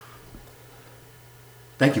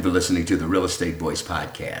Thank you for listening to the Real Estate Voice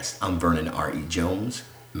Podcast. I'm Vernon R.E. Jones,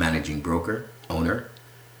 managing broker, owner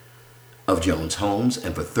of Jones Homes,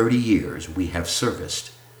 and for 30 years we have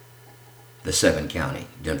serviced the 7-county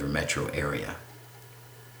Denver metro area.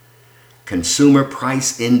 Consumer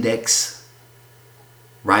Price Index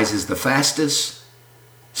rises the fastest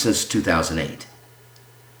since 2008.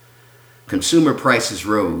 Consumer prices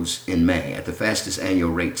rose in May at the fastest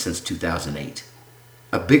annual rate since 2008.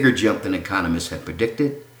 A bigger jump than economists had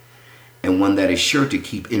predicted, and one that is sure to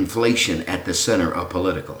keep inflation at the center of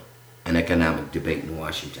political and economic debate in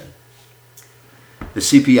Washington. The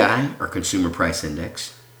CPI, or Consumer Price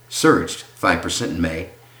Index, surged 5% in May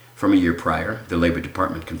from a year prior, the Labor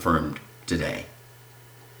Department confirmed today.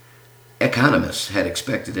 Economists had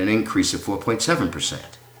expected an increase of 4.7%.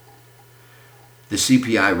 The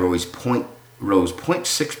CPI rose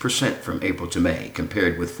 0.6% from April to May,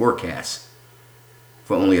 compared with forecasts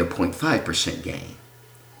for only a 0.5% gain.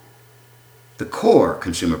 The core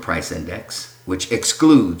Consumer Price Index, which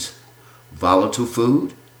excludes volatile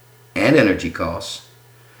food and energy costs,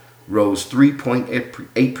 rose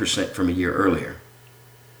 3.8% from a year earlier,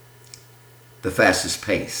 the fastest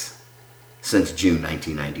pace since June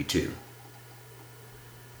 1992.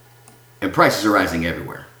 And prices are rising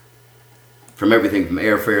everywhere, from everything from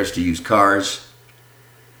airfares to used cars.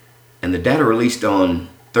 And the data released on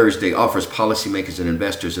Thursday offers policymakers and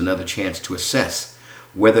investors another chance to assess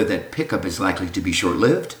whether that pickup is likely to be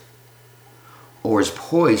short-lived or is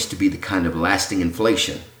poised to be the kind of lasting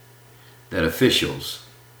inflation that officials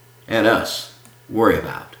and us worry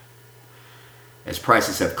about. As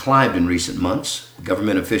prices have climbed in recent months,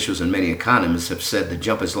 government officials and many economists have said the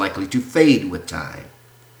jump is likely to fade with time.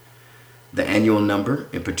 The annual number,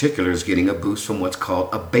 in particular, is getting a boost from what's called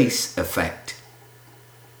a base effect.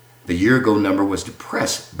 The year-ago number was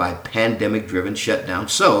depressed by pandemic-driven shutdown,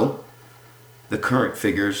 so the current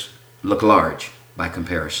figures look large by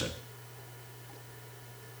comparison.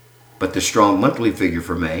 But the strong monthly figure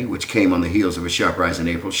for May, which came on the heels of a sharp rise in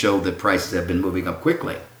April, showed that prices have been moving up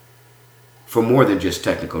quickly for more than just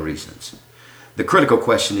technical reasons. The critical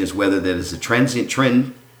question is whether that is a transient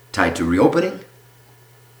trend tied to reopening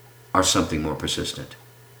or something more persistent.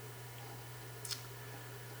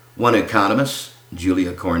 One economist,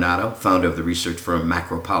 Julia Coronado, founder of the research firm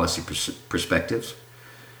Macro Policy Perspectives,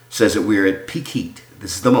 says that we're at peak heat.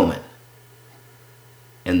 This is the moment.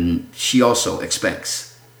 And she also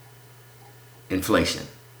expects inflation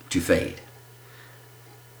to fade.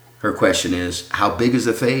 Her question is, how big is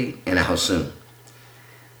the fade and how soon?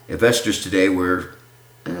 Investors today were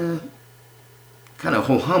kind of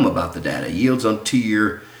ho-hum about the data. Yields on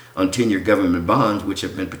 10-year government bonds, which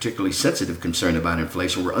have been particularly sensitive concern about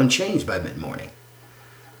inflation, were unchanged by mid-morning,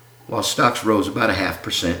 while stocks rose about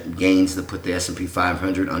 0.5%, gains that put the S&P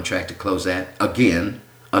 500 on track to close at, again,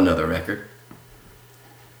 another record.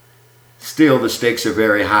 Still, the stakes are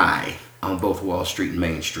very high on both Wall Street and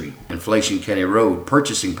Main Street. Inflation can erode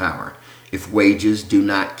purchasing power if wages do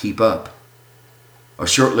not keep up. A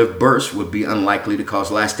short-lived burst would be unlikely to cause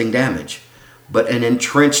lasting damage, but an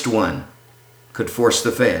entrenched one could force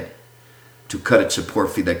the Fed to cut its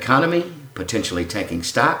support for the economy, potentially tanking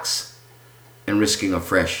stocks and risking a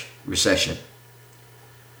fresh recession.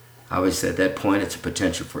 Obviously, at that point, it's a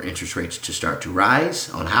potential for interest rates to start to rise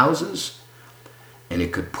on houses, and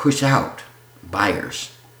it could push out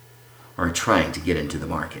buyers who are trying to get into the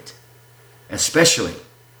market, especially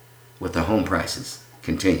with the home prices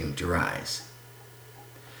continuing to rise.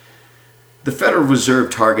 The Federal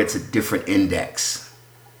Reserve targets a different index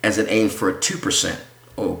as it aims for a 2%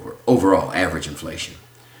 overall average inflation.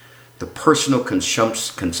 The personal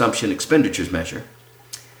consumption expenditures measure,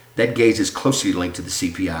 that gauge is closely linked to the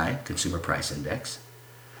CPI, Consumer Price Index,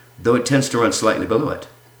 though it tends to run slightly below it.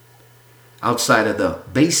 Outside of the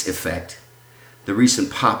base effect, the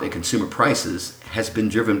recent pop in consumer prices has been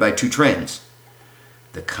driven by two trends.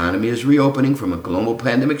 The economy is reopening from a global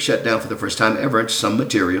pandemic shutdown for the first time ever, and some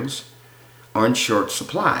materials are in short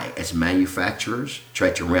supply as manufacturers try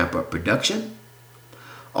to ramp up production.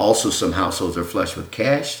 Also, some households are flush with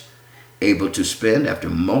cash, able to spend after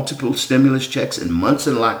multiple stimulus checks and months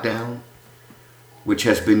in lockdown, which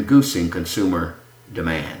has been goosing consumer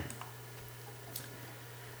demand.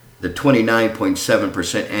 The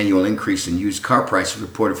 29.7% annual increase in used car prices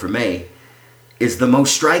reported for May is the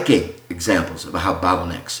most striking examples of how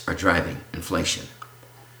bottlenecks are driving inflation.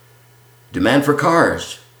 Demand for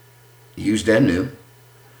cars, used and new,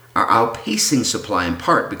 are outpacing supply in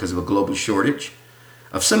part because of a global shortage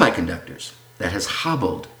of semiconductors that has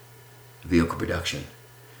hobbled vehicle production.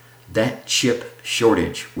 That chip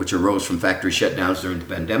shortage, which arose from factory shutdowns during the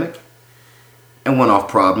pandemic, and one-off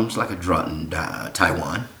problems like a drought in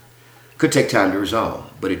Taiwan could take time to resolve,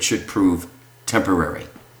 but it should prove temporary.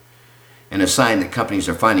 And a sign that companies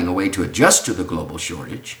are finding a way to adjust to the global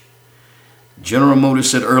shortage. General Motors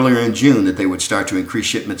said earlier in June that they would start to increase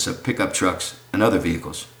shipments of pickup trucks and other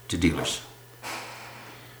vehicles to dealers.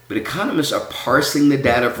 But economists are parsing the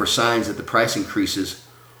data for signs that the price increases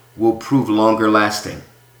will prove longer lasting.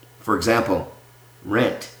 For example,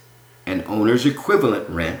 rent and owner's equivalent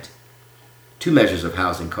rent, two measures of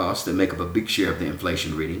housing costs that make up a big share of the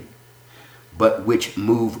inflation reading, but which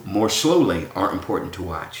move more slowly, are important to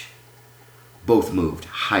watch. Both moved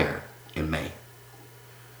higher in May.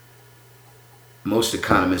 Most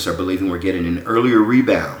economists are believing we're getting an earlier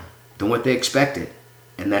rebound than what they expected,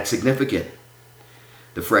 and that's significant.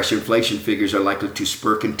 The fresh inflation figures are likely to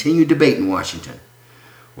spur continued debate in Washington,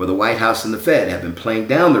 where the White House and the Fed have been playing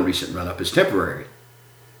down the recent run-up as temporary,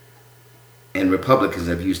 and Republicans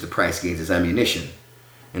have used the price gains as ammunition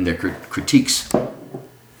in their critiques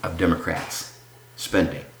of Democrats'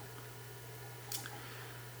 spending.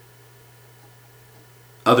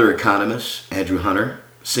 Other economists, Andrew Hunter,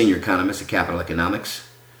 senior economist at Capital Economics,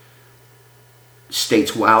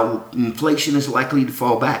 states while inflation is likely to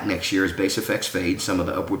fall back next year as base effects fade, some of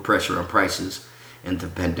the upward pressure on prices and the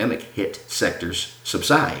pandemic hit sectors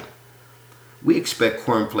subside, we expect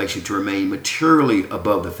core inflation to remain materially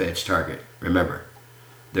above the Fed's target. Remember,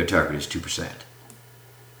 their target is 2%.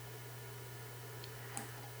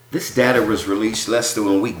 This data was released less than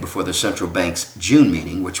a week before the central bank's June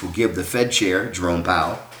meeting, which will give the Fed chair, Jerome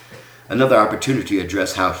Powell, another opportunity to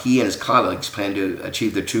address how he and his colleagues plan to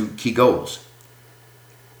achieve their two key goals: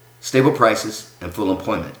 stable prices and full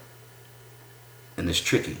employment in this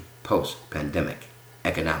tricky post-pandemic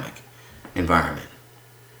economic environment.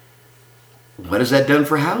 What has that done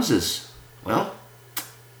for houses? Well,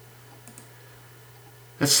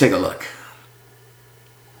 let's take a look.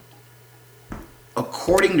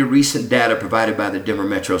 According to recent data provided by the Denver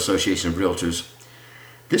Metro Association of Realtors,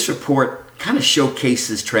 this report kind of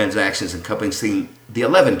showcases transactions encompassing the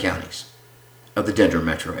 11 counties of the Denver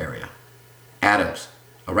metro area: Adams,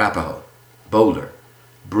 Arapahoe, Boulder,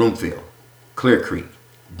 Broomfield, Clear Creek,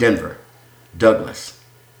 Denver, Douglas,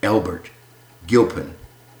 Elbert, Gilpin,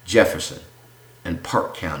 Jefferson, and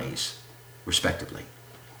Park counties, respectively.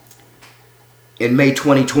 In May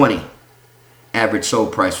 2020, average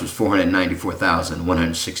sold price was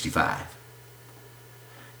 $494,165.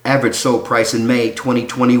 Average sold price in May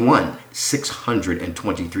 2021,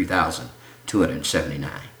 $623,279.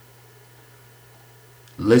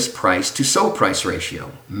 List price to sold price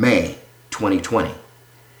ratio, May 2020,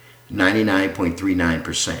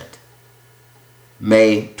 99.39%.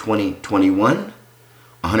 May 2021,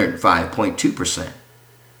 105.2%.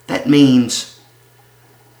 That means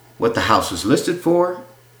what the house was listed for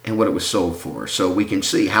and what it was sold for. So we can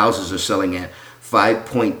see houses are selling at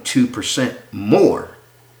 5.2% more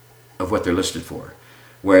of what they're listed for.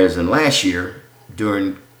 Whereas in last year,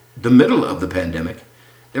 during the middle of the pandemic,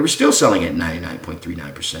 they were still selling at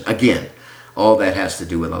 99.39%. Again, all that has to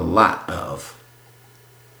do with a lot of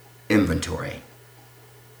inventory.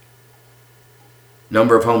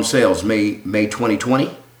 Number of home sales, May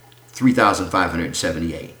 2020,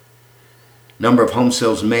 3,578. Number of home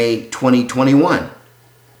sales, May 2021,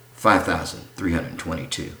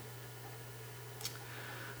 5,322.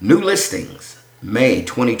 New listings, May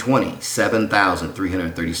 2020,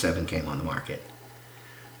 7,337 came on the market.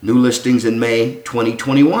 New listings in May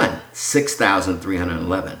 2021,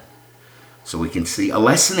 6,311. So we can see a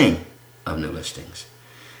lessening of new listings.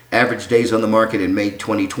 Average days on the market in May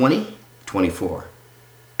 2020, 24.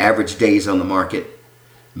 Average days on the market,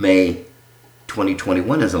 May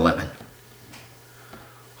 2021 is 11.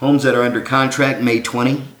 Homes that are under contract, May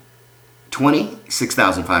 2020,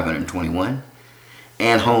 6,521.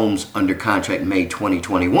 And homes under contract, May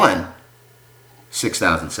 2021,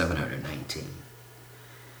 6,719.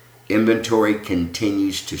 Inventory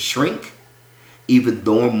continues to shrink, even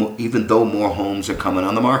though more homes are coming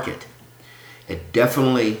on the market. It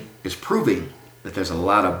definitely is proving that there's a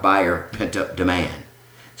lot of buyer pent-up demand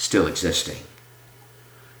still existing.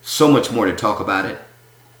 So much more to talk about it.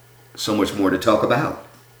 So much more to talk about.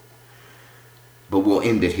 But we'll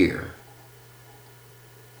end it here.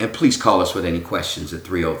 And please call us with any questions at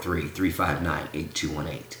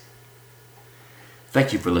 303-359-8218.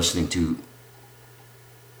 Thank you for listening to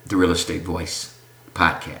the Real Estate Voice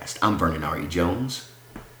podcast. I'm Vernon R.E. Jones.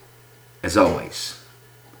 As always,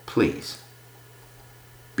 please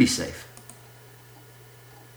be safe.